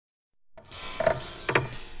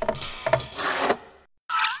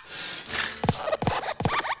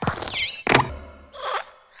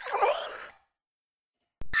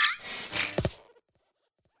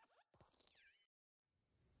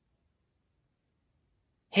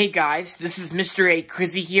Hey guys, this is Mr. A.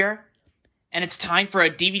 Crizzy here, and it's time for a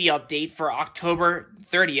DVD update for October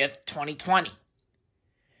 30th, 2020.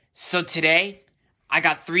 So today, I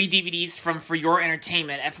got 3 DVDs from For Your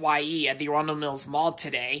Entertainment, FYE, at the Arundel Mills Mall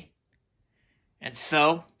today. And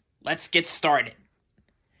so, let's get started.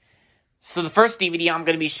 So the first DVD I'm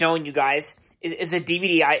going to be showing you guys is a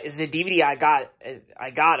DVD I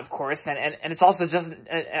got, of course, and it's also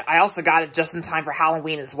I also got it just in time for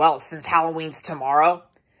Halloween as well, since Halloween's tomorrow.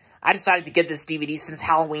 I decided to get this DVD since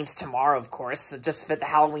Halloween's tomorrow, of course, so just fit the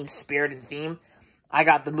Halloween spirit and theme. I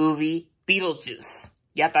got the movie Beetlejuice.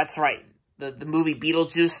 Yep, that's right. The movie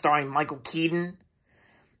Beetlejuice starring Michael Keaton.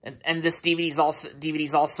 And this DVD is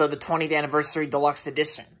also the 20th anniversary deluxe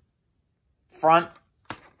edition. Front,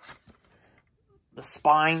 the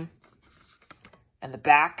spine, and the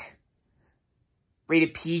back.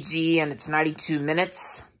 Rated PG, and it's 92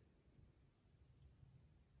 minutes.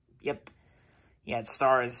 Yep. Yeah, it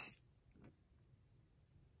stars...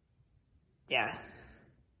 Yeah.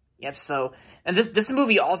 Yep, so... And this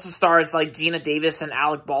movie also stars, like, Gina Davis and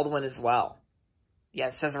Alec Baldwin as well. Yeah,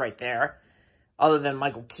 it says right there. Other than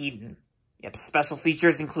Michael Keaton. Yep, special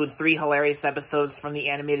features include 3 hilarious episodes from the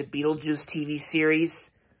animated Beetlejuice TV series.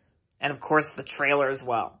 And, of course, the trailer as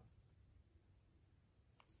well.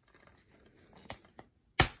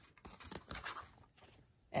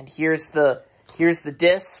 And here's the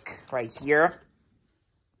disc right here.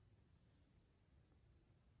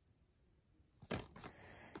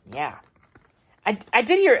 Yeah, I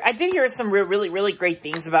did hear some really great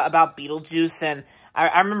things about Beetlejuice, and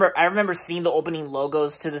I remember seeing the opening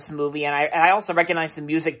logos to this movie, and I also recognized the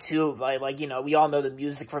music too. Like you know, we all know the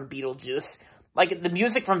music from Beetlejuice. Like the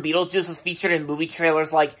music from Beetlejuice was featured in movie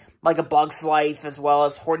trailers like A Bug's Life, as well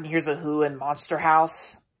as Horton Hears a Who and Monster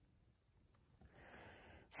House.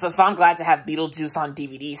 So I'm glad to have Beetlejuice on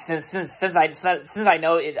DVD since I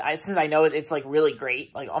know it, it's like really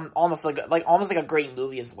great, like almost like a great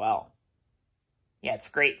movie as well. Yeah, it's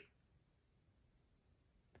great.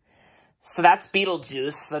 So that's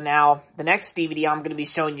Beetlejuice. So now the next DVD I'm going to be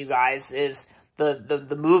showing you guys is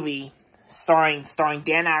the movie starring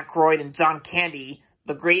Dan Aykroyd and John Candy,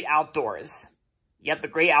 The Great Outdoors. Yep, The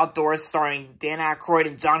Great Outdoors starring Dan Aykroyd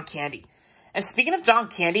and John Candy. And speaking of John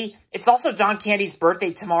Candy, it's also John Candy's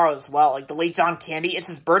birthday tomorrow as well. Like the late John Candy, it's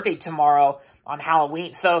his birthday tomorrow on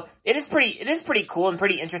Halloween. So it is pretty cool and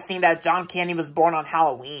pretty interesting that John Candy was born on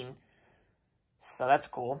Halloween. So that's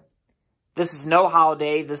cool. This is no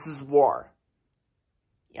holiday, this is war.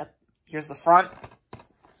 Yep. Here's the front,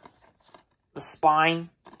 the spine,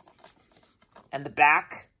 and the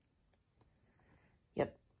back.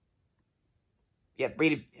 Yep,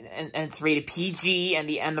 rated, and it's rated PG, and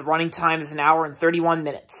the running time is 1 hour and 31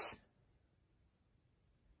 minutes.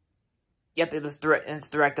 Yep, it's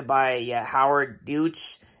directed by Howard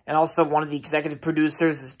Deutsch, and also one of the executive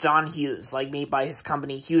producers is John Hughes, like made by his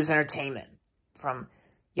company Hughes Entertainment.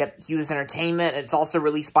 Hughes Entertainment. It's also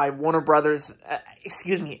released by Warner Brothers.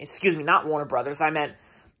 Excuse me, not Warner Brothers. I meant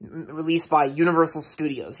released by Universal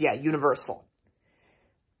Studios. Yeah, Universal.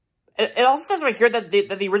 It also says right here that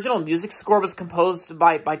the original music score was composed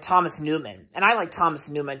by Thomas Newman. And I like Thomas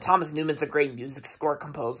Newman. Thomas Newman's a great music score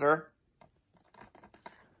composer.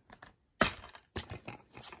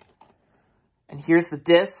 And here's the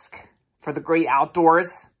disc for The Great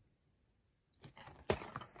Outdoors.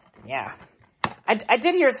 Yeah. I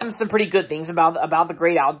did hear some pretty good things about The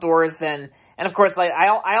Great Outdoors, and of course, like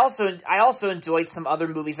I also enjoyed some other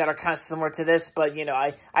movies that are kind of similar to this, but you know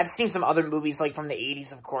I've seen some other movies like from the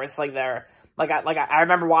 80s, of course, like I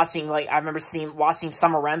remember watching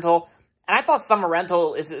Summer Rental, and I thought Summer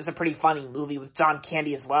Rental is a pretty funny movie with John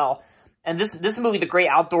Candy as well. And this movie, The Great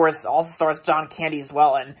Outdoors, also stars John Candy as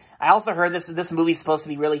well, and I also heard this movie's supposed to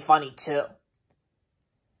be really funny too.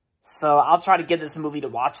 So I'll try to get this movie to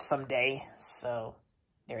watch someday. So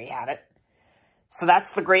there you have it. So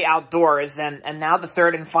that's The Great Outdoors. And now the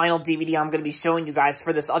third and final DVD I'm going to be showing you guys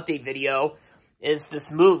for this update video is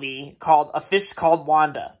this movie called A Fish Called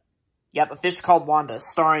Wanda. Yep, A Fish Called Wanda,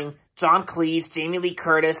 starring John Cleese, Jamie Lee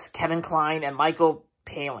Curtis, Kevin Kline, and Michael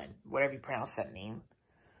Palin. Whatever you pronounce that name.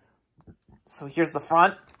 So here's the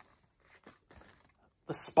front,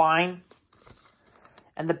 the spine,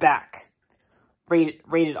 and the back.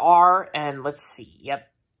 Rated R, and let's see,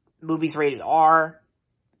 yep, movie's rated R.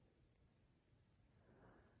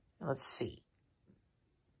 Let's see.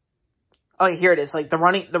 Oh, here it is. Like the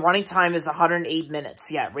running time is 108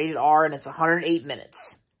 minutes. Yeah, rated R, and it's 108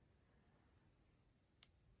 minutes.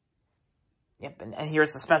 Yep, and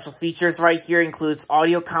here's the special features right here. Includes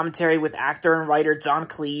audio commentary with actor and writer John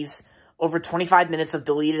Cleese, over 25 minutes of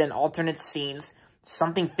deleted and alternate scenes,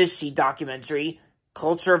 Something Fishy documentary,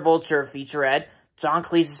 Culture Vulture featurette, John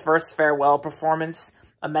Cleese's first farewell performance,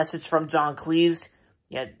 a message from John Cleese,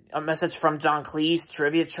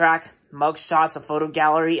 trivia track, mugshots, a photo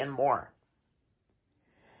gallery, and more.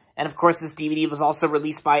 And of course, this DVD was also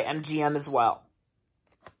released by MGM as well.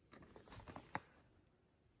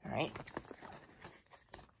 Alright.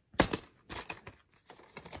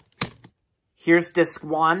 Here's disc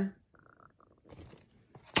 1.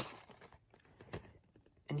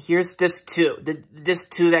 And here's disc 2. The disc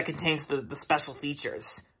 2 that contains the special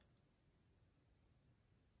features.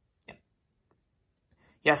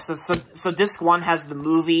 Yeah, so disc 1 has the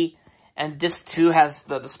movie, and disc 2 has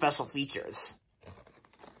the special features.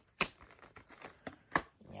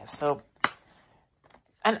 Yeah, so...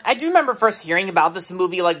 And I do remember first hearing about this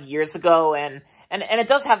movie, like, years ago, and it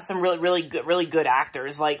does have some really good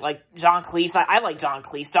actors, like John Cleese. I like John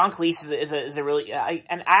Cleese. John Cleese is a really...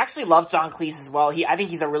 and I actually love John Cleese as well. I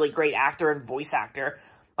think he's a really great actor and voice actor.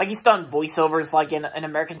 Like, he's done voiceovers, like, in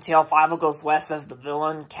American Tail, Five Goes West as the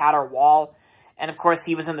villain, Cat or Wall. And, of course,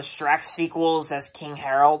 he was in the Shrek sequels as King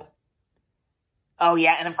Harold. Oh,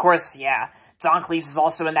 yeah, and of course, yeah, John Cleese is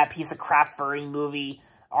also in that piece of crap furry movie,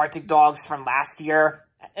 Arctic Dogs, from last year.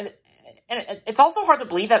 And it's also hard to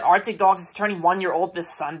believe that Arctic Dogs is turning 1 year old this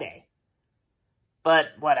Sunday. But,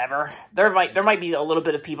 whatever. There might be a little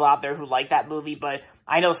bit of people out there who like that movie, but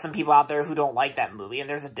I know some people out there who don't like that movie, and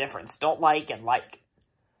there's a difference. Don't like and like.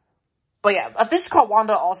 But yeah, A Fish Called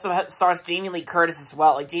Wanda also stars Jamie Lee Curtis as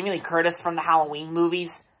well. Like, Jamie Lee Curtis from the Halloween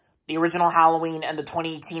movies, the original Halloween and the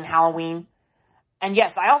 2018 Halloween. And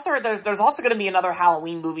yes, I also heard there's also going to be another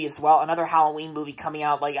Halloween movie as well. Another Halloween movie coming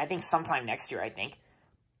out, like, I think sometime next year, I think.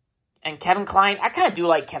 And Kevin Kline, I kind of do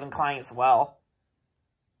like Kevin Kline as well.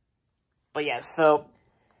 But yeah, so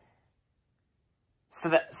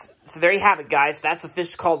there you have it, guys. That's A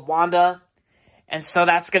Fish Called Wanda. And so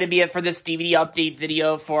that's going to be it for this DVD update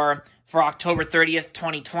video for October 30th,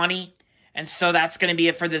 2020. And so that's going to be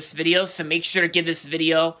it for this video. So make sure to give this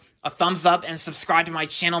video a thumbs up and subscribe to my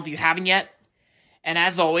channel if you haven't yet. And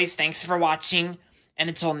as always, thanks for watching. And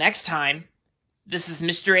until next time, this is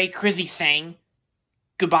Mr. A. Crizzy saying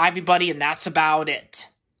goodbye, everybody, and that's about it.